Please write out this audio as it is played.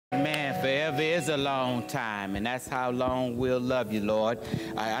Forever is a long time, and that's how long we'll love you, Lord.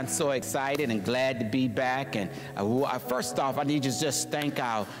 I'm so excited and glad to be back. And first off, I need to just thank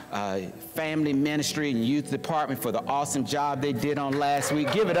our family ministry and youth department for the awesome job they did on last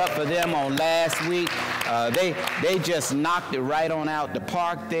week. Give it up for them on last week. They just knocked it right on out the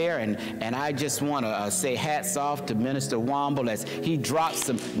park there, and I just want to say hats off to Minister Womble as he dropped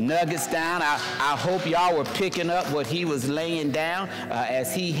some nuggets down. I hope y'all were picking up what he was laying down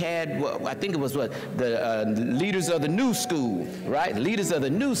as he had, I think it was the leaders of the new school, right? Leaders of the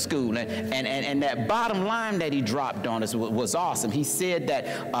new school, and that bottom line that he dropped on us was awesome. He said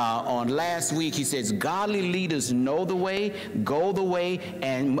that on last week, he says, godly leaders know the way, go the way,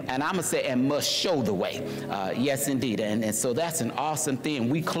 and I'm gonna say, and must show the way. Yes, indeed, and so that's an awesome thing.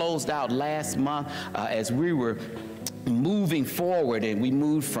 We closed out last month as we were moving forward, and we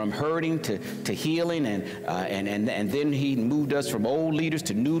moved from hurting to healing, and then he moved us from old leaders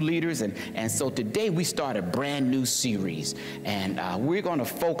to new leaders, and so today we start a brand new series, and we're going to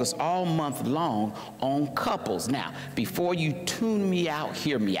focus all month long on couples. Now, before you tune me out,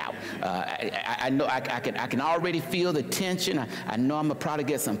 hear me out. I know I can already feel the tension. I know I'm gonna probably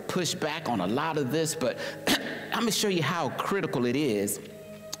get some pushback on a lot of this, but I'm gonna show you how critical it is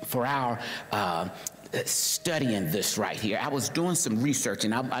for our studying this right here. I was doing some research,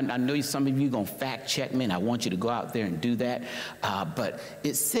 and I know some of you are going to fact check me, and I want you to go out there and do that. But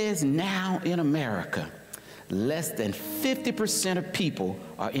it says now in America, less than 50% of people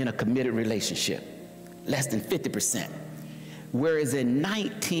are in a committed relationship. Less than 50%. Whereas in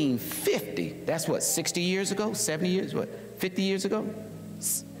 1950, that's what, 60 years ago, 70 years, what, 50 years ago?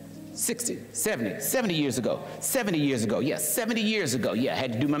 70 years ago, yeah, 70 years ago, yeah, I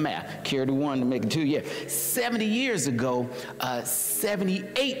had to do my math, carry the one to make it two, yeah. 70 years ago,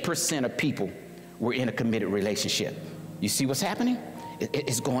 78% of people were in a committed relationship. You see what's happening?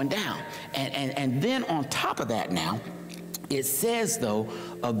 It's going down. And then on top of that now, it says though,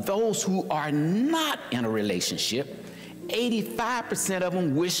 of those who are not in a relationship, 85% of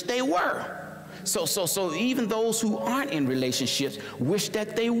them wish they were. So even those who aren't in relationships wish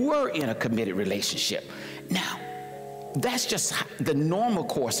that they were in a committed relationship. Now, that's just the normal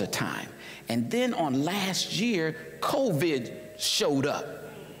course of time. And then on last year, COVID showed up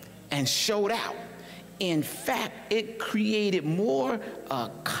and showed out. In fact, it created more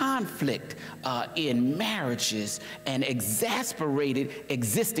conflict in marriages and exasperated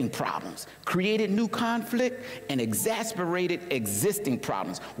existing problems. Created new conflict and exasperated existing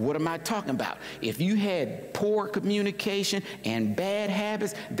problems. What am I talking about? If you had poor communication and bad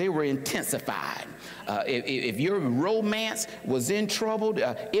habits, they were intensified. If your romance was in trouble,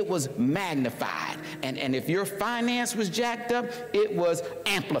 it was magnified. And if your finance was jacked up, it was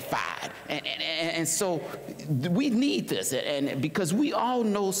amplified. And so we need this, and because we all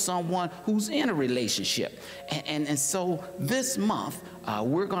know someone who's in a relationship. And so this month,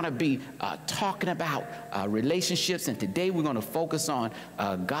 we're going to be talking about relationships, and today we're going to focus on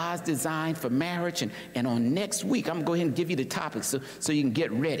God's design for marriage. And on next week, I'm going to go ahead and give you the topic so you can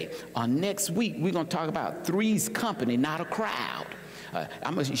get ready. On next week, we're going to talk about three's company, not a crowd.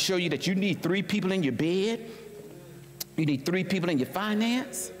 I'm going to show you that you need 3 people in your bed. You need 3 people in your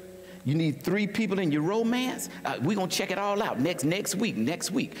finance. You need 3 people in your romance. We're going to check it all out next week.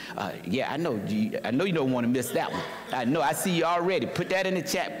 Yeah, I know you don't want to miss that one. I know, I see you already. Put that in the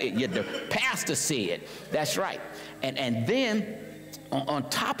chat. The pastor said. That's right. And then on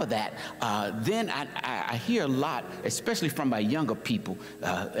top of that, then I hear a lot, especially from my younger people,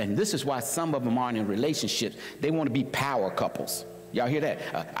 and this is why some of them aren't in relationships. They want to be power couples. Y'all hear that?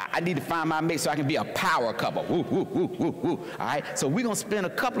 I need to find my mate so I can be a power couple. Woo, woo, woo, woo, woo. All right? So we're going to spend a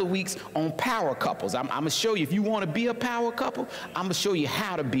couple of weeks on power couples. I'm going to show you, if you want to be a power couple, I'm going to show you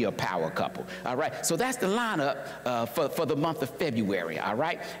how to be a power couple. All right? So that's the lineup for the month of February. All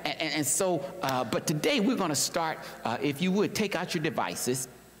right? And so, but today we're going to start, if you would, take out your devices.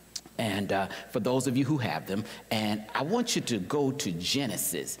 And for those of you who have them, and I want you to go to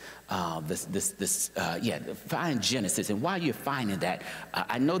Genesis, find Genesis. And while you're finding that,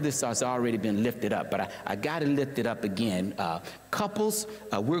 I know this has already been lifted up, but I got to lift it up again. Couples,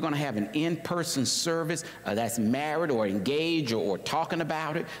 we're going to have an in-person service that's married or engaged or talking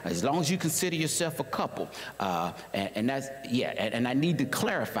about it, as long as you consider yourself a couple. And that's, yeah, and I need to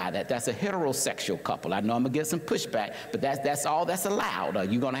clarify that. That's a heterosexual couple. I know I'm going to get some pushback, but that's all that's allowed.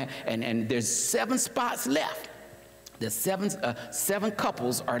 You're going to have, and there's 7 spots left. There's 7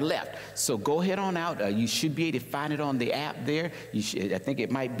 couples are left. So go ahead on out. You should be able to find it on the app there. I think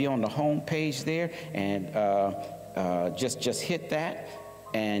it might be on the home page there. And just hit that.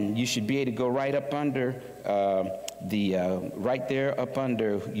 And you should be able to go right up under right there up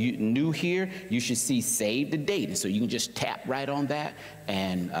under new here, you should see save the date. And so you can just tap right on that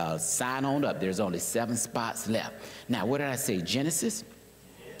and sign on up. There's only 7 spots left. Now, what did I say? Genesis?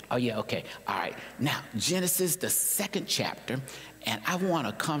 Oh, yeah, okay. All right. Now, Genesis, the 2nd chapter, and I want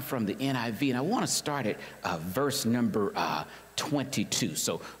to come from the NIV, and I want to start at verse number 22.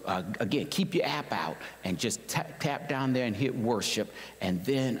 So, again, keep your app out and just tap down there and hit worship, and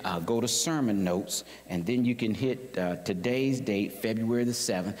then go to sermon notes, and then you can hit today's date, February the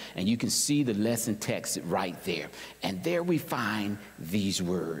 7th, and you can see the lesson text right there. And there we find these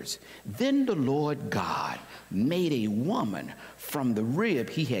words. Then the Lord God made a woman from the rib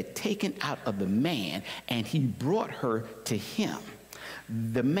he had taken out of the man, and he brought her to him.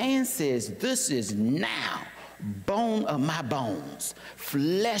 The man says, this is now bone of my bones,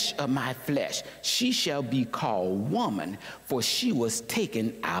 flesh of my flesh. She shall be called woman, for she was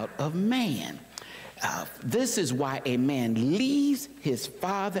taken out of man. This is why a man leaves his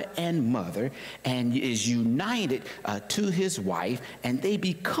father and mother and is united to his wife, and they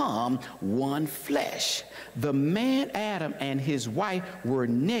become one flesh. The man Adam and his wife were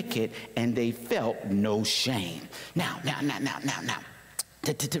naked, and they felt no shame. Now.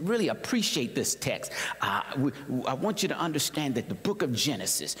 To really appreciate this text, I want you to understand that the book of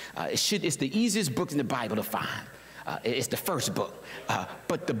Genesis, it's the easiest book in the Bible to find. It's the first book.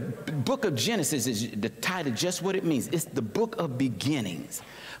 But the book of Genesis is the title, just what it means. It's the book of beginnings.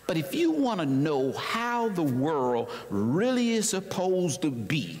 But if you want to know how the world really is supposed to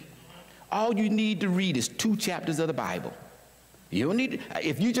be, all you need to read is 2 chapters of the Bible. You don't need,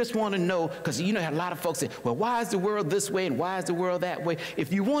 if you just want to know, because you know a lot of folks say, well, why is the world this way and why is the world that way?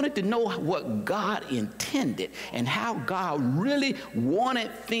 If you wanted to know what God intended and how God really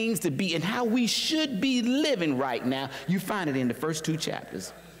wanted things to be and how we should be living right now, you find it in the first 2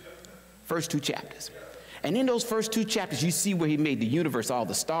 chapters. First 2 chapters. And in those first 2 chapters, you see where he made the universe, all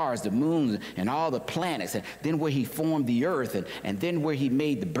the stars, the moons, and all the planets, and then where he formed the earth, and then where he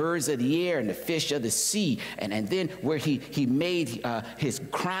made the birds of the air and the fish of the sea, and then where he made his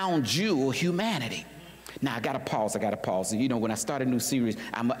crown jewel, humanity. Now, I got to pause. You know, when I start a new series,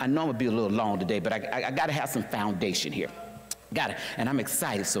 I know I'm going to be a little long today, but I got to have some foundation here. Got it. And I'm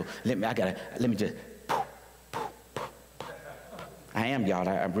excited, so let me just, I am, y'all,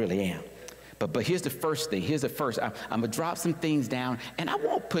 I really am. But here's the first thing. I'm going to drop some things down, and I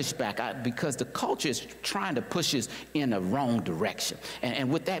won't push back because the culture is trying to push us in a wrong direction.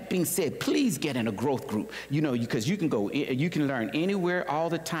 And with that being said, please get in a growth group, you know, because you can learn anywhere, all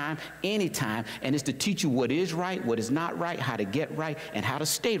the time, anytime, and it's to teach you what is right, what is not right, how to get right, and how to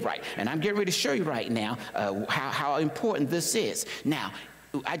stay right. And I'm getting ready to show you right now how important this is. Now,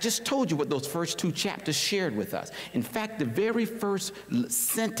 I just told you what those first 2 chapters shared with us. In fact, the very first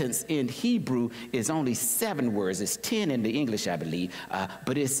sentence in Hebrew is only 7 words. It's 10 in the English, I believe.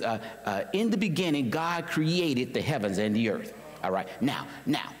 But it's in the beginning, God created the heavens and the earth. All right. Now,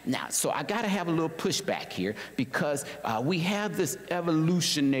 so I got to have a little pushback here because we have this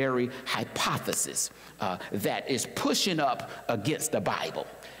evolutionary hypothesis that is pushing up against the Bible.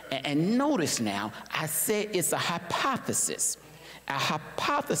 And notice now, I said it's a hypothesis. A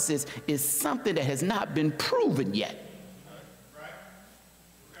hypothesis is something that has not been proven yet.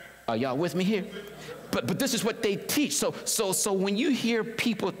 Are y'all with me here? But this is what they teach. So when you hear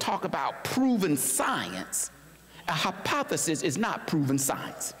people talk about proven science, a hypothesis is not proven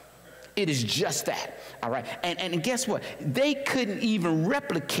science. It is just that, all right? And guess what? They couldn't even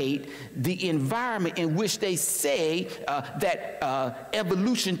replicate the environment in which they say that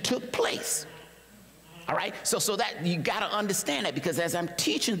evolution took place. All right, so that you got to understand that, because as I'm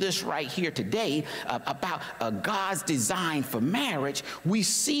teaching this right here today about God's design for marriage, we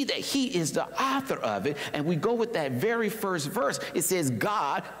see that he is the author of it, and we go with that very first verse. It says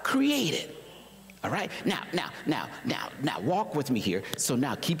God created. All right, now walk with me here. So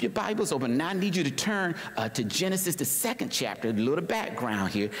now keep your Bibles open. Now I need you to turn to Genesis, the 2nd chapter, a little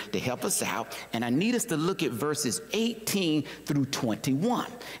background here to help us out. And I need us to look at verses 18 through 21.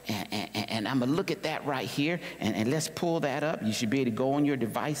 And I'm going to look at that right here. And let's pull that up. You should be able to go on your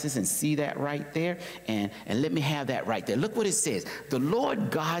devices and see that right there. And let me have that right there. Look what it says. The Lord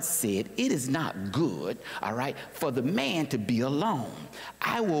God said, it is not good, all right, for the man to be alone.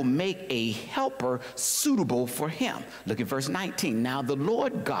 I will make a helper suitable for him. Look at verse 19. Now the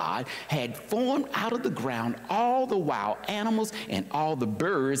Lord God had formed out of the ground all the wild animals and all the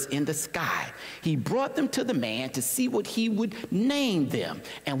birds in the sky. He brought them to the man to see what he would name them.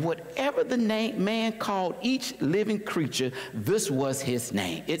 And whatever the man called each living creature, this was his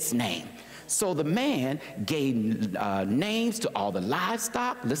name, its name. So the man gave names to all the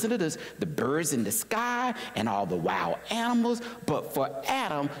livestock, listen to this, the birds in the sky and all the wild animals, but for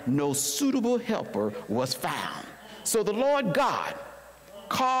Adam no suitable helper was found. So the Lord God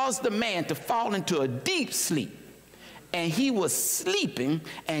caused the man to fall into a deep sleep. And he was sleeping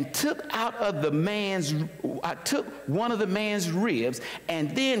and took one of the man's ribs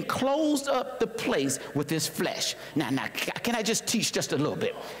and then closed up the place with his flesh. Now, can I just teach just a little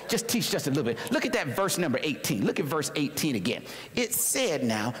bit? Just teach just a little bit. Look at that verse number 18. Look at verse 18 again. It said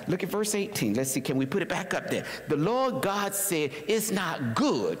now, look at verse 18. Let's see, can we put it back up there? The Lord God said, it's not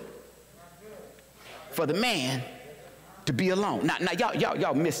good for the man to be alone. Now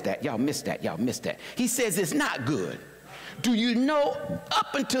y'all missed that. Y'all missed that. Y'all missed that. He says it's not good. Do you know,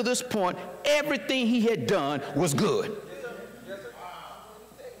 up until this point, everything he had done was good.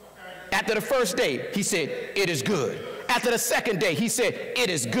 After the first day, he said, it is good. After the second day, he said, it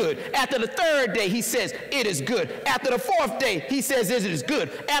is good. After the third day, he says, it is good. After the fourth day, he says, it is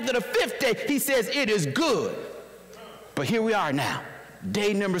good. After the fifth day, he says, it is good. But here we are now,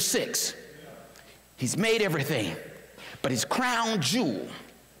 day number 6. He's made everything, but his crown jewel,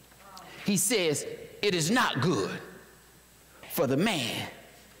 he says, it is not good for the man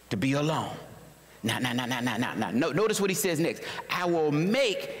to be alone. Now. Notice what he says next. I will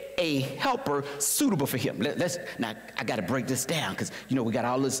make a helper suitable for him. Now, I got to break this down because, you know, we got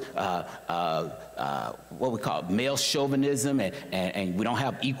all this, what we call male chauvinism, and we don't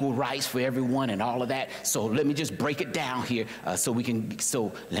have equal rights for everyone and all of that. So let me just break it down here so let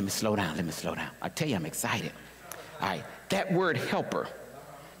me slow down. I tell you, I'm excited. All right, that word helper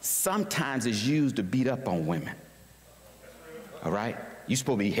sometimes is used to beat up on women. All right? You're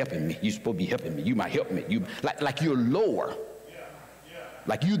supposed to be helping me. You're supposed to be helping me. You might help me. You like you're lower.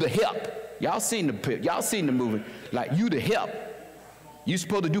 Like you the help. Y'all seen the movie. Like you the help. You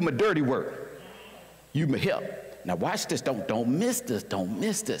supposed to do my dirty work. You my help. Now watch this. Don't miss this. Don't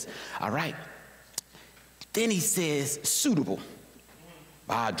miss this. All right. Then he says suitable.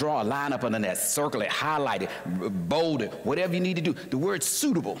 Draw a line up under that, circle it, highlight it, bold it, whatever you need to do. The word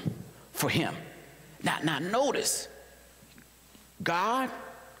suitable for him. Now notice. God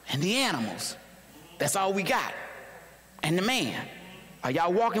and the animals. That's all we got. And the man. Are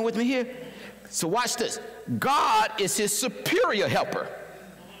y'all walking with me here? So watch this. God is his superior helper.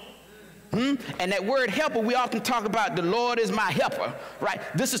 And that word helper, we often talk about the Lord is my helper, right?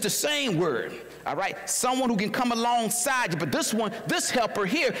 This is the same word, all right? Someone who can come alongside you. But this helper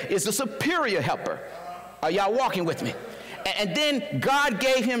here is a superior helper. Are y'all walking with me? And then God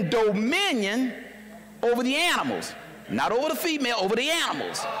gave him dominion over the animals. Not over the female, over the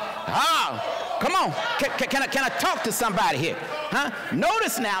animals. Come on. Can I talk to somebody here? Huh?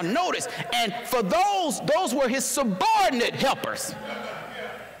 Notice now, notice. And for those were his subordinate helpers.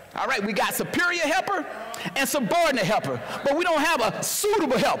 All right, we got superior helper and subordinate helper, but we don't have a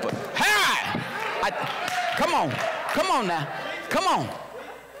suitable helper. Come on now. Come on.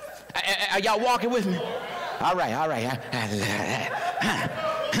 Are y'all walking with me? All right.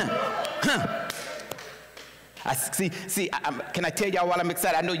 Can I tell y'all while I'm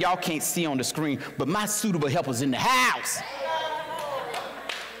excited? I know y'all can't see on the screen, but my suitable helper's in the house.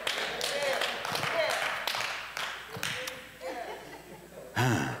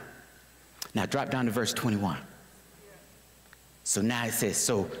 Now drop down to verse 21. So now it says,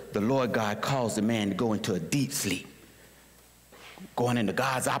 so the Lord God caused the man to go into a deep sleep, going into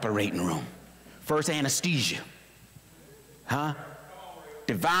God's operating room. First anesthesia,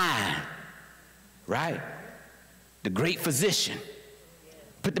 divine, right? The great physician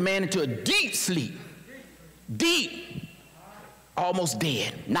put the man into a deep sleep, deep, almost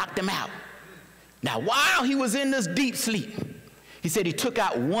dead, knocked him out. Now, while he was in this deep sleep, he said he took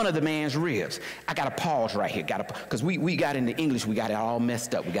out one of the man's ribs. I got to pause right here, because we got in the English, we got it all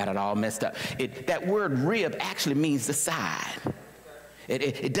messed up. That word rib actually means the side.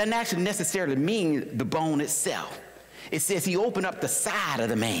 It doesn't actually necessarily mean the bone itself. It says he opened up the side of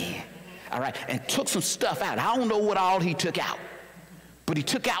the man. All right, and took some stuff out. I don't know what all he took out, but he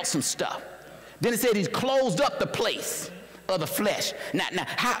took out some stuff. Then it said he closed up the place of the flesh. Now,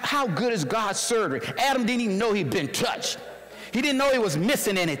 how good is God's surgery? Adam didn't even know he'd been touched. He didn't know he was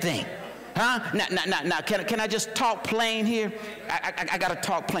missing anything. Now, can I just talk plain here? I got to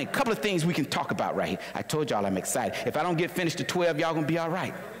talk plain. A couple of things we can talk about right here. I told y'all I'm excited. If I don't get finished at 12, y'all going to be all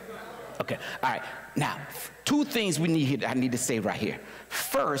right. Okay, all right. Now, 2 things I need to say right here.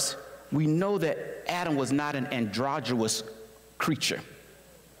 First, we know that Adam was not an androgynous creature.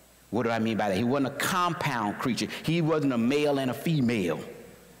 What do I mean by that? He wasn't a compound creature. He wasn't a male and a female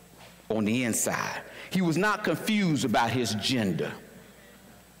on the inside. He was not confused about his gender.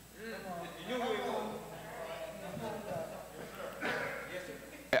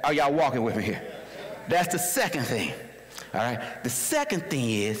 Are y'all walking with me here? That's the second thing. All right. The second thing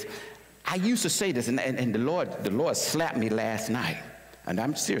is, I used to say this, and the Lord slapped me last night. And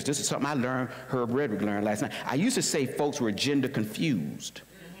I'm serious. This is something I learned, Herb Redrick learned last night. I used to say folks were gender confused.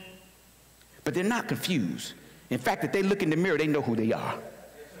 But they're not confused. In fact, if they look in the mirror, they know who they are.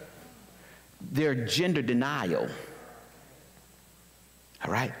 They're gender denial.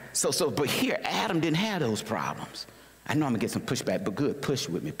 All right? But here, Adam didn't have those problems. I know I'm gonna get some pushback, but good, push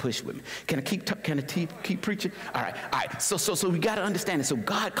with me. Can I keep preaching? All right. So we got to understand it. So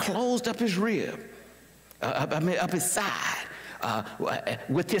God closed up his rib, up his side,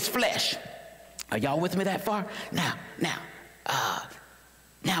 with his flesh. Are y'all with me that far?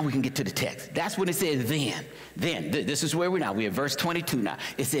 Now we can get to the text. That's when it says then. This is where we're now. We're at verse 22 now.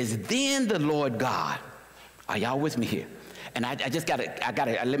 It says, then the Lord God. Are y'all with me here? And I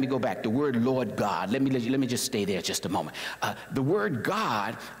gotta, let me go back. The word Lord God, let me just stay there just a moment. The word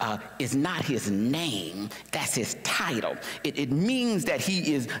God is not his name, that's his title. It means that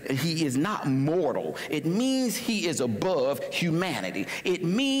he is not mortal. It means he is above humanity. It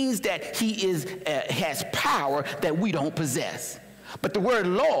means that he has power that we don't possess. But the word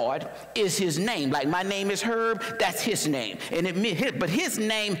Lord is his name. Like my name is Herb, that's his name. But his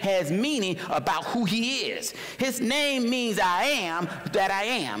name has meaning about who he is. His name means I am that I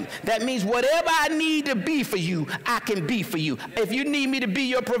am. That means whatever I need to be for you, I can be for you. If you need me to be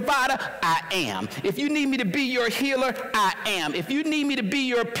your provider, I am. If you need me to be your healer, I am. If you need me to be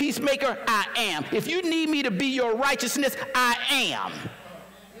your peacemaker, I am. If you need me to be your righteousness, I am.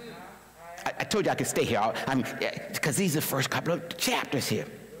 I told you I could stay here, because these are the first couple of chapters here.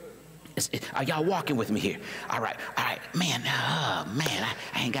 Are y'all walking with me here? All right, man, I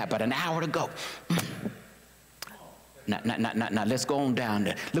ain't got but an hour to go. Now, let's go on down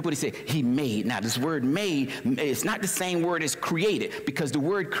there. Look what he said, he made. Now, this word made, it's not the same word as created, because the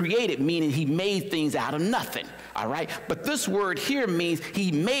word created meaning he made things out of nothing, all right? But this word here means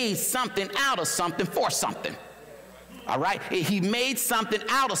he made something out of something for something. All right, he made something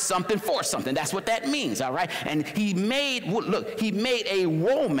out of something for something. That's what that means. All right, and he made a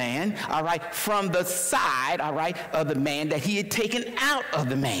woman. All right, from the side. All right, of the man that he had taken out of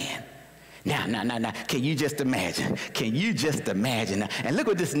the man. Now, can you just imagine? Can you just imagine? And look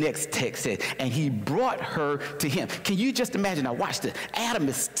what this next text says. And he brought her to him. Can you just imagine? Now, watch this. Adam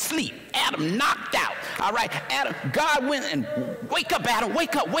is asleep. Adam knocked out. All right, God went and wake up, Adam.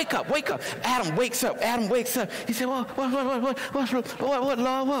 Wake up. Adam wakes up. He said, what, Lord?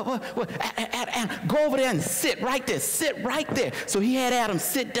 Adam, go over there and sit right there. So he had Adam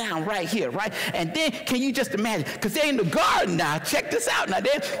sit down right here, right? And then, can you just imagine? Because they're in the garden now. Check this out. Now,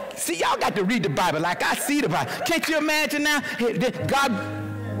 see, y'all got to read the Bible like I see the Bible. Can't you imagine now? God.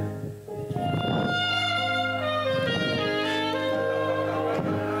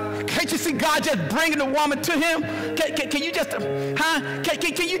 Can't you see God just bringing the woman to him? Can you just,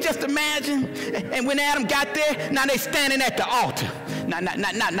 Can you just imagine? And when Adam got there, now they standing at the altar.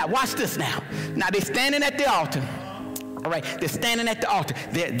 Now watch this now. Now they standing at the altar. All right, they're standing at the altar.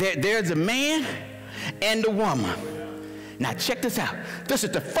 There's a man and a woman. Now check this out. This is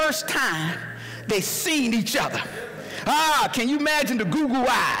the first time they seen each other. Can you imagine the Google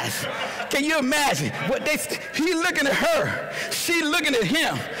eyes? Can you imagine what he looking at her, she looking at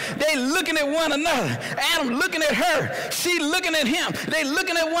him, they looking at one another. Adam looking at her, she looking at him, they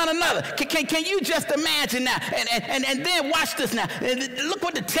looking at one another. Can you just imagine now? And then watch this now. Look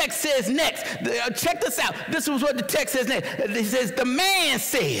what the text says next. Check this out. This is what the text says next. It says the man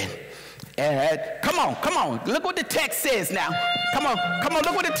said. Come on. Look what the text says now. Come on.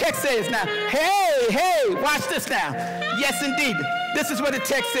 Look what the text says now. Hey, watch this now. Yes, indeed. This is what the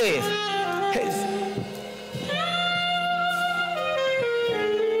text says.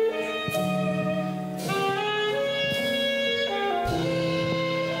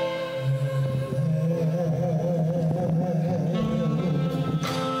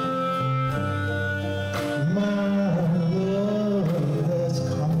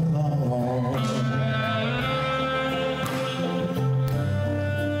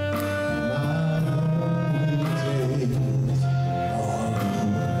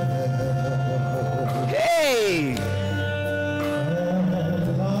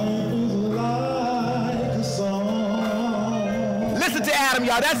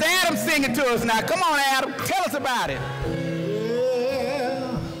 Y'all, that's Adam singing to us now. Come on, Adam. Tell us about it.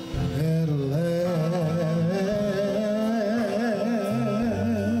 At last,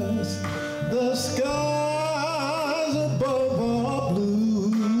 the skies above are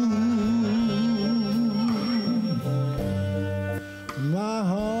blue. My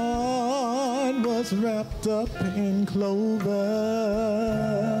heart was was wrapped up in clover.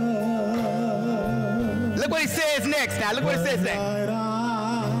 Look what he says next now. Look what he says next.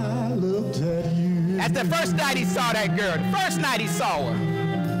 I looked at you. That's the first night he saw that girl. The first night he saw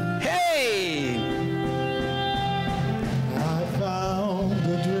her. Hey! I found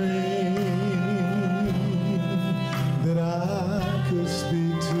a dream that I could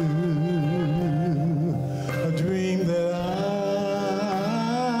speak to. A dream that I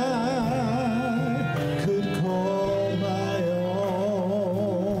could call my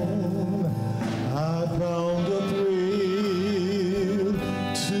own. I found a thrill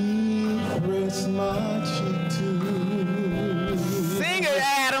to press my cheek to. Sing it,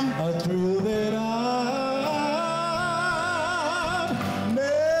 Adam. A thrill that I've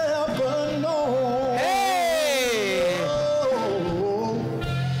never known. Hey! Oh,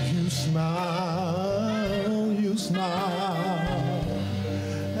 you smile,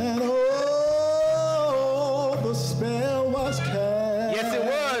 and oh, the spell was cast. Yes, it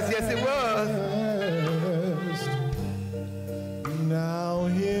was. Yes, it was. Now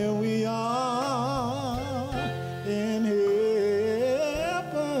here we are in heaven,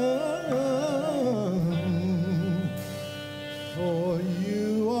 for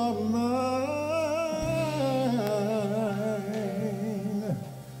you are mine.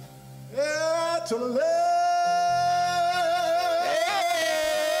 To love.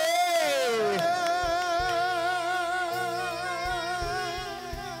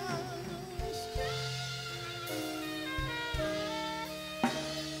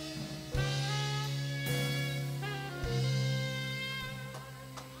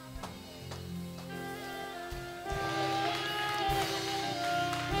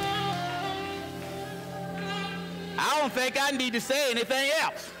 I don't think I need to say anything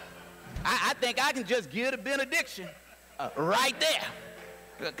else. I think I can just give the benediction right there.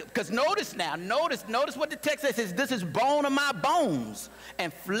 Because notice now, notice what the text says. This is bone of my bones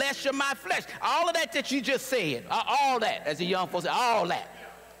and flesh of my flesh. All of that you just said, all that, as the young folks say, all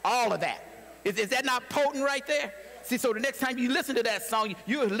of that. Is that not potent right there? See, so the next time you listen to that song,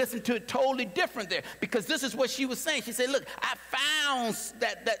 you'll listen to it totally different there, because this is what she was saying. She said, look, I found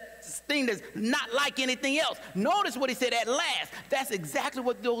that thing that's not like anything else. Notice what he said at last. That's exactly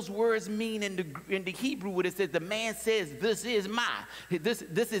what those words mean in the Hebrew, when it says the man says, this is mine. This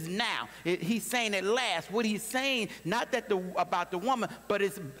is now. He's saying at last. What he's saying, not that about the woman, but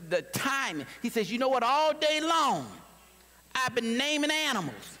it's the timing. He says, you know what, all day long, I've been naming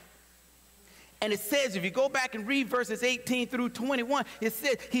animals. And it says, if you go back and read verses 18 through 21, it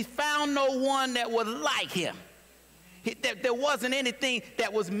says he found no one that was like him. There wasn't anything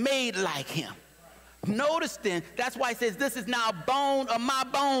that was made like him. Notice then, that's why it says this is now bone of my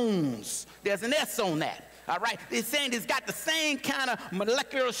bones. There's an S on that. All right, it's saying it's got the same kind of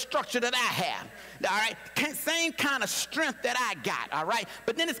molecular structure that I have. All right, same kind of strength that I got. All right,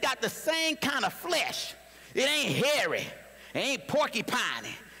 but then it's got the same kind of flesh. It ain't hairy. It ain't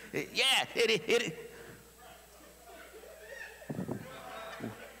porcupine-y. Yeah,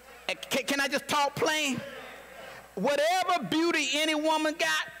 Can I just talk plain? Whatever beauty any woman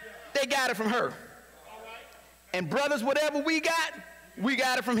got, they got it from her. And brothers, whatever we got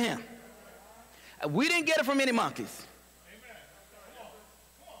it from him. We didn't get it from any monkeys.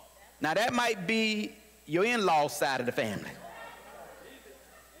 Now that might be your in-laws side of the family.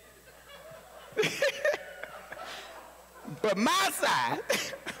 But my side,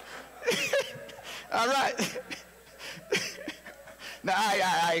 all right. Now,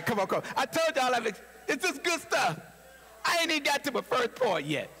 come on. I told y'all it's just good stuff. I ain't even got to my first point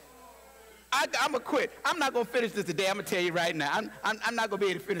yet. I'm going to quit. I'm not going to finish this today. I'm going to tell you right now. I'm not going to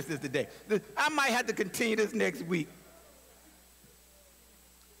be able to finish this today. I might have to continue this next week.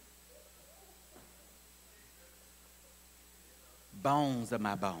 Bones of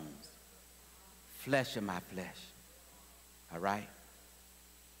my bones, flesh of my flesh. All right?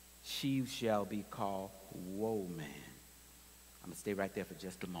 She shall be called woe man. I'm going to stay right there for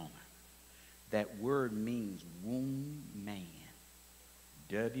just a moment. That word means womb man.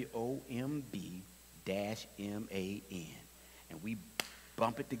 W-O-M-B-M-A-N. And we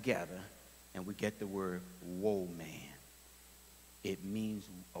bump it together and we get the word woe man. It means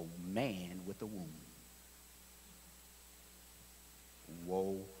a man with a womb.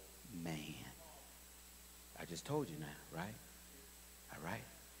 Woe man. I just told you now, right? All right.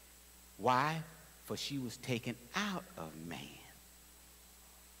 Why? For she was taken out of man.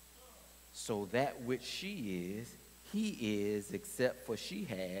 So that which she is, he is, except for she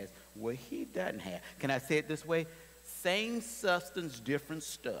has what he doesn't have. Can I say it this way? Same substance, different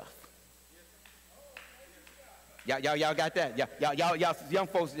stuff. Y'all got that? Y'all young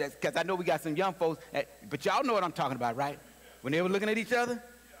folks, because I know we got some young folks, but y'all know what I'm talking about, right? When they were looking at each other,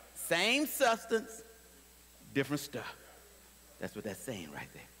 same substance, different stuff. That's what that's saying right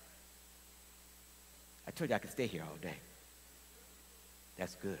there. I told you I could stay here all day.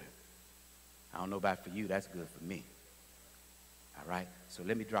 That's good. I don't know about for you, that's good for me. All right? So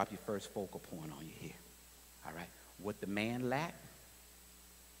let me drop your first focal point on you here. All right? What the man lacked,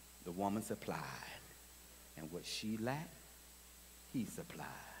 the woman supplied. And what she lacked, he supplied.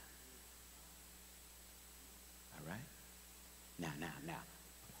 All right? Now.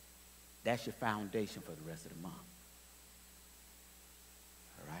 That's your foundation for the rest of the month.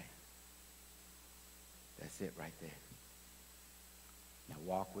 All right? That's it right there. Now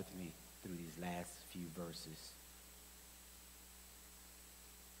walk with me through these last few verses.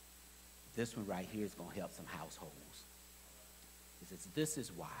 This one right here is going to help some households. It says, this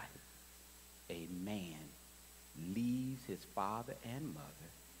is why a man leaves his father and mother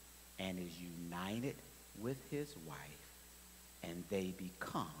and is united with his wife, and they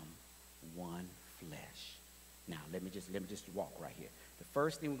become one flesh. Now, let me just walk right here. The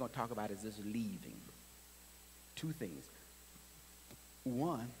first thing we're going to talk about is this leaving. Two things.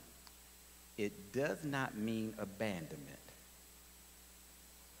 One, it does not mean abandonment.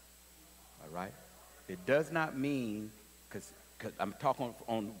 All right? It does not mean, because I'm talking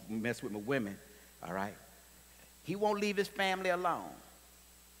on mess with my women, all right? He won't leave his family alone.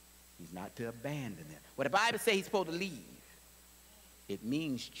 He's not to abandon them. When the Bible says he's supposed to leave, it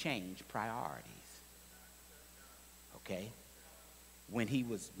means change priorities. Okay? When he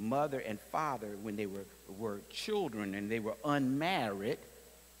was mother and father, when they were children and they were unmarried,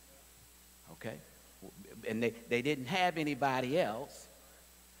 okay, and they didn't have anybody else,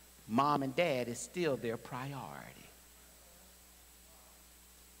 mom and dad is still their priority.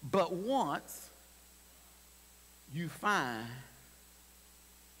 But once you find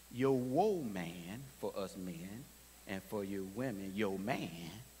your woe man, for us men, and for your women, your man,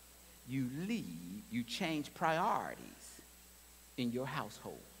 you leave, you change priorities in your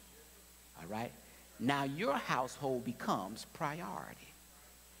household. All right? Now your household becomes priority.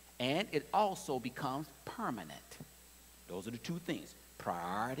 And it also becomes permanent. Those are the two things,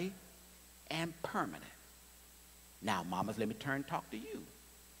 priority and permanent. Now, mamas, let me turn and talk to you.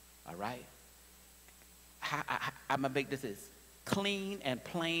 All right? I'm going to make this as clean and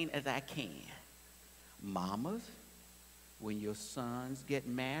plain as I can. Mamas, when your sons get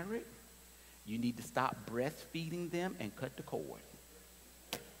married, you need to stop breastfeeding them and cut the cord.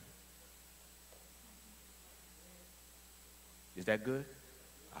 Is that good?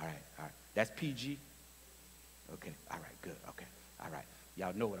 All right. That's PG? Okay, all right, good, okay, all right.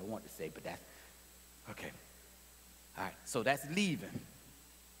 Y'all know what I want to say, but that's, okay. All right, so that's leaving.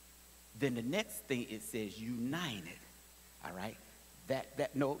 Then the next thing, it says united, all right?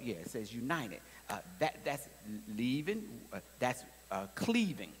 It says united. That's leaving, that's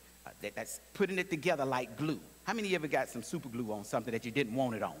cleaving. That's putting it together like glue. How many of you ever got some super glue on something that you didn't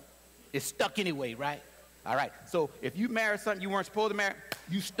want it on? It's stuck anyway, right? All right, so if you married something you weren't supposed to marry,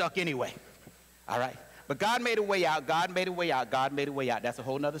 you stuck anyway, all right? But God made a way out, God made a way out, God made a way out. That's a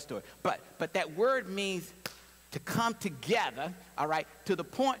whole nother story. But that word means to come together, all right, to the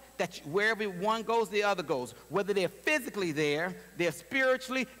point that wherever one goes, the other goes. Whether they're physically there, they're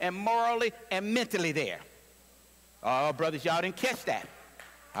spiritually and morally and mentally there. Oh, brothers, y'all didn't catch that.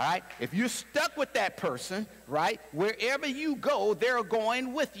 All right? If you're stuck with that person, right, wherever you go, they're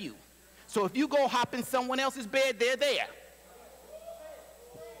going with you. So if you go hop in someone else's bed, they're there.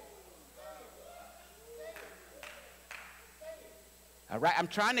 All right, I'm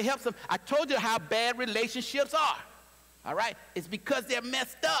trying to help some. I told you how bad relationships are. All right, it's because they're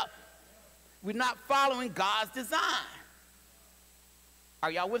messed up. We're not following God's design.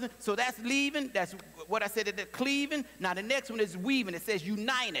 Are y'all with me? So that's leaving. That's what I said, that cleaving. Now the next one is weaving. It says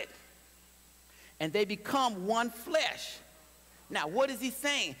united. And they become one flesh. Now what is he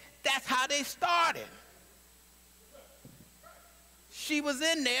saying? That's how they started. She was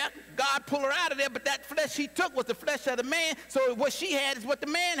in there. God pulled her out of there, but that flesh she took was the flesh of the man. So what she had is what the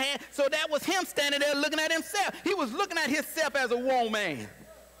man had. So that was him standing there looking at himself. He was looking at himself as a woman.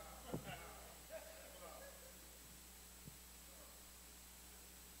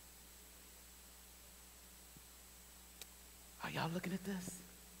 Are y'all looking at this?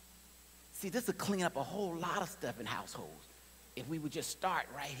 See, this will clean up a whole lot of stuff in households if we would just start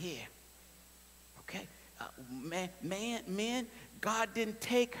right here. Okay? Men, God didn't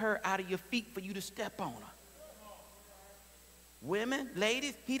take her out of your feet for you to step on her. Women,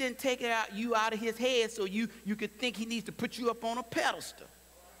 ladies, he didn't take you out of his head so you could think he needs to put you up on a pedestal.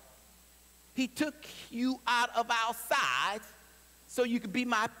 He took you out of our sides so you could be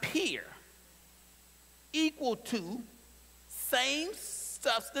my peer. Equal to, same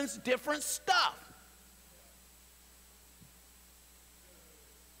substance, different stuff.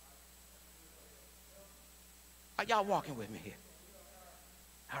 Are y'all walking with me here?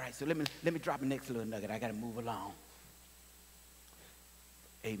 All right, so let me drop the next little nugget. I got to move along.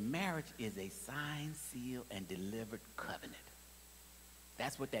 A marriage is a signed, sealed, and delivered covenant.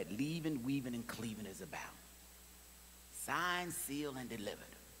 That's what that leaving, weaving, and cleaving is about. Signed, sealed, and delivered.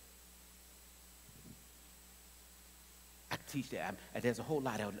 I can teach that. There's a whole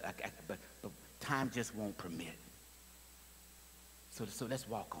lot of it, but time just won't permit. So let's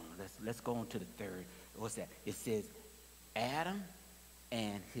walk on. Let's go on to the third. What's that? It says, Adam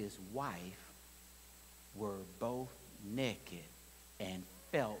and his wife were both naked and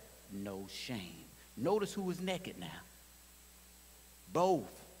felt no shame. Notice who was naked now.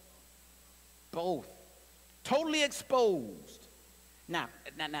 Both. Totally exposed. Now,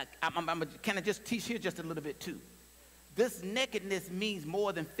 can I just teach here just a little bit too? This nakedness means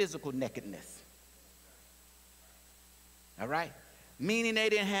more than physical nakedness. All right? Meaning they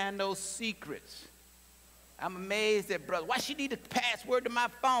didn't have no secrets. I'm amazed at brother. Why she need a password to my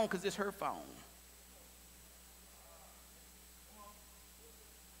phone? Because it's her phone.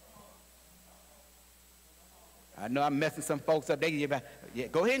 I know I'm messing some folks up. Yeah,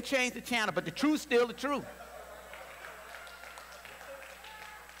 go ahead and change the channel, but the truth's still the truth.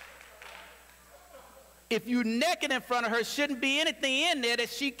 If you're naked in front of her, shouldn't be anything in there that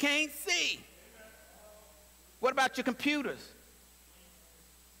she can't see. What about your computers?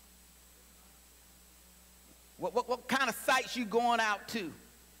 What kind of sites you going out to?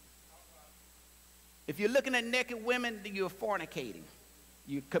 If you're looking at naked women, then you're fornicating.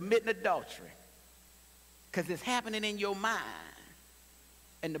 You're committing adultery. Because it's happening in your mind.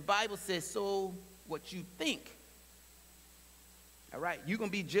 And the Bible says, so what you think. All right? You're going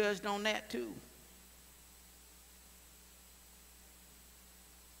to be judged on that too.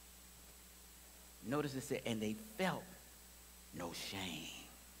 Notice it said, and they felt no shame.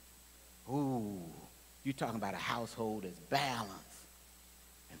 Ooh, you're talking about a household that's balanced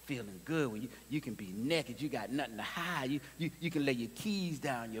and feeling good. When you can be naked, you got nothing to hide. You can lay your keys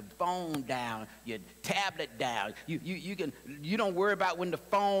down, your phone down, your tablet down. You don't worry about when the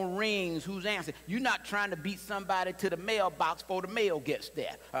phone rings, who's answering. You're not trying to beat somebody to the mailbox before the mail gets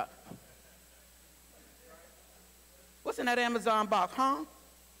there. What's in that Amazon box, huh?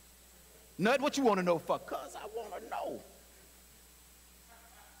 Nothing. What you want to know for? Cuz I want to know.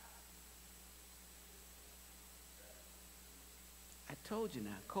 I told you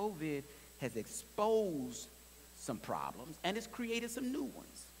now, COVID has exposed some problems and it's created some new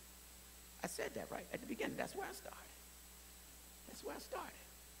ones. I said that right at the beginning. That's where I started. That's where I started.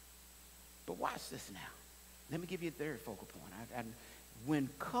 But watch this now. Let me give you a third focal point. When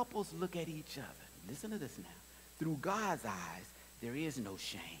couples look at each other, listen to this now. Through God's eyes, there is no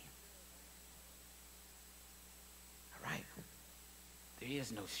shame. All right? There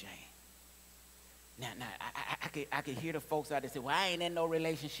is no shame. Now, I can hear the folks out there say, well, I ain't in no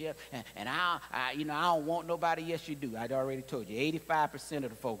relationship, and I don't want nobody. Yes, you do. I'd already told you, 85% of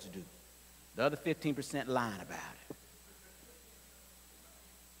the folks do. The other 15% lying about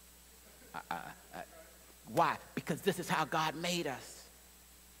it. Why? Because this is how God made us.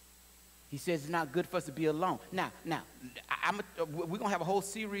 He says it's not good for us to be alone. Now, we're going to have a whole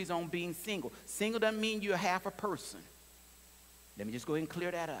series on being single. Single doesn't mean you're half a person. Let me just go ahead and clear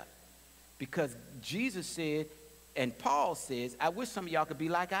that up. Because Jesus said, and Paul says, I wish some of y'all could be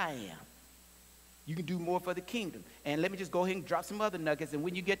like I am. You can do more for the kingdom. And let me just go ahead and drop some other nuggets. And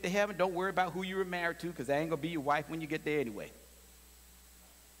when you get to heaven, don't worry about who you were married to, because I ain't going to be your wife when you get there anyway.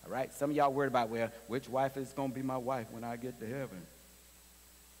 All right? Some of y'all worried about, well, which wife is going to be my wife when I get to heaven?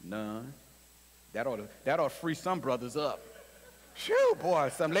 None. That ought to free some brothers up. Shoo,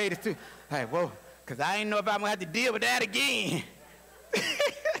 boy, some ladies too. Hey, whoa, because I ain't know if I'm going to have to deal with that again.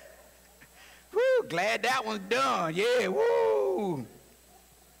 Woo, glad that one's done. Yeah, woo.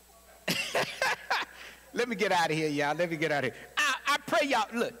 Let me get out of here, y'all. Let me get out of here. I pray y'all,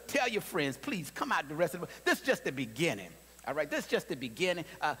 look, tell your friends, please come out the rest of the, this is just the beginning. All right, this is just the beginning.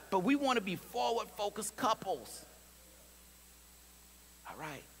 But we want to be forward-focused couples. All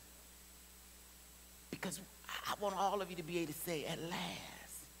right. Because I want all of you to be able to say, at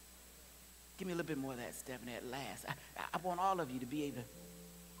last. Give me a little bit more of that, Stephanie, at last. I want all of you to be able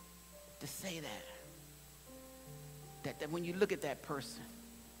to say that when you look at that person,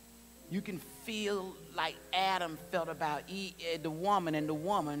 you can feel like Adam felt about the woman, and the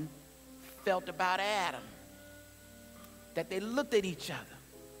woman felt about Adam. That they looked at each other.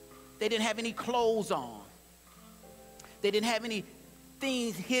 They didn't have any clothes on. They didn't have any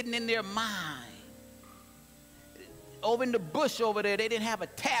things hidden in their mind. Over in the bush over there, they didn't have a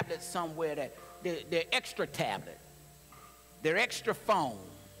tablet somewhere, their extra tablet, their extra phone.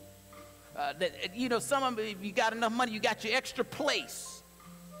 Some of them, if you got enough money, you got your extra place.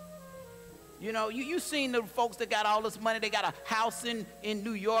 You seen the folks that got all this money. They got a house in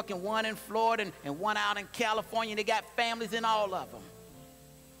New York and one in Florida and one out in California. They got families in all of them.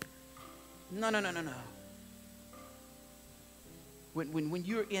 No. When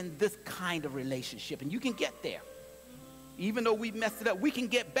you're in this kind of relationship, and you can get there, even though we messed it up, we can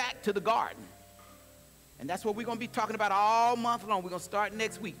get back to the garden. And that's what we're going to be talking about all month long. We're going to start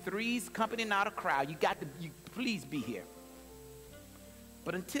next week. Three's company, not a crowd. You please be here.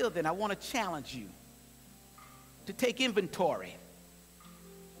 But until then, I want to challenge you to take inventory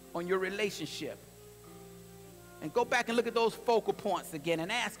on your relationship and go back and look at those focal points again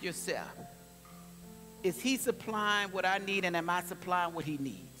and ask yourself, is he supplying what I need, and am I supplying what he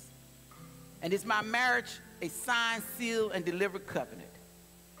needs? And is my marriage a signed, sealed, and delivered covenant?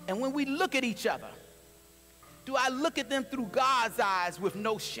 And when we look at each other, do I look at them through God's eyes with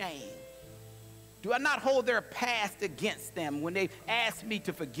no shame? Do I not hold their past against them when they ask me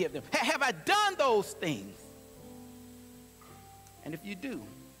to forgive them? Have I done those things? And if you do,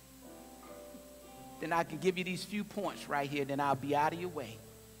 then I can give you these few points right here, then I'll be out of your way.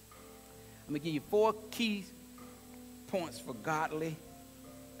 I'm going to give you 4 key points for godly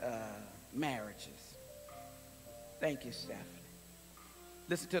marriages. Thank you, Stephanie.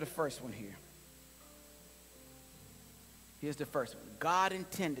 Listen to the first one here. Here's the first one. God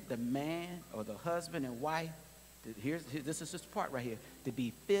intended the man or the husband and wife, this is this part right here, to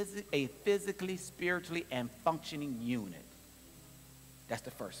be a physically, spiritually, and functioning unit. That's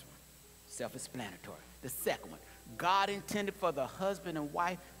the first one. Self-explanatory. The second one. God intended for the husband and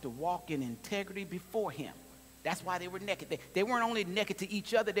wife to walk in integrity before him. That's why they were naked. They weren't only naked to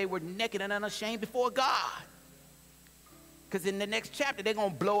each other, they were naked and unashamed before God. Because in the next chapter, they're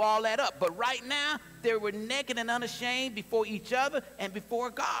going to blow all that up. But right now, they were naked and unashamed before each other and before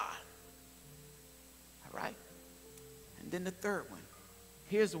God. All right? And then the third one.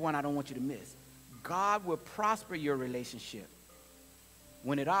 Here's the one I don't want you to miss. God will prosper your relationship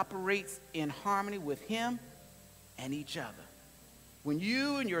when it operates in harmony with him and each other. When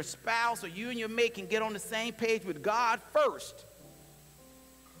you and your spouse or you and your mate can get on the same page with God first.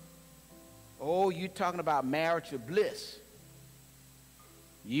 Oh, you're talking about marital bliss.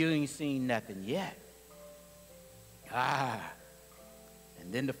 You ain't seen nothing yet. And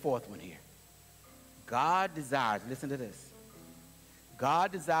then the fourth one here. God desires, listen to this.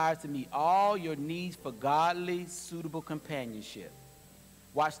 God desires to meet all your needs for godly, suitable companionship.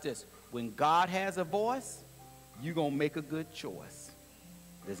 Watch this. When God has a voice, you're going to make a good choice.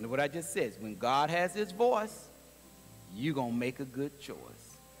 Listen to what I just said. When God has his voice, you're going to make a good choice.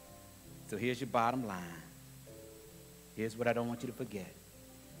 So here's your bottom line. Here's what I don't want you to forget.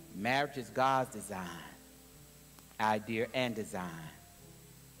 Marriage is God's design, idea and design,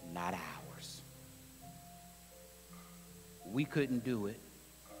 not ours. We couldn't do it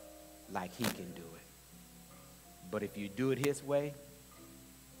like he can do it. But if you do it his way,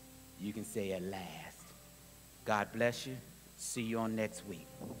 you can say at last. God bless you. See you on next week.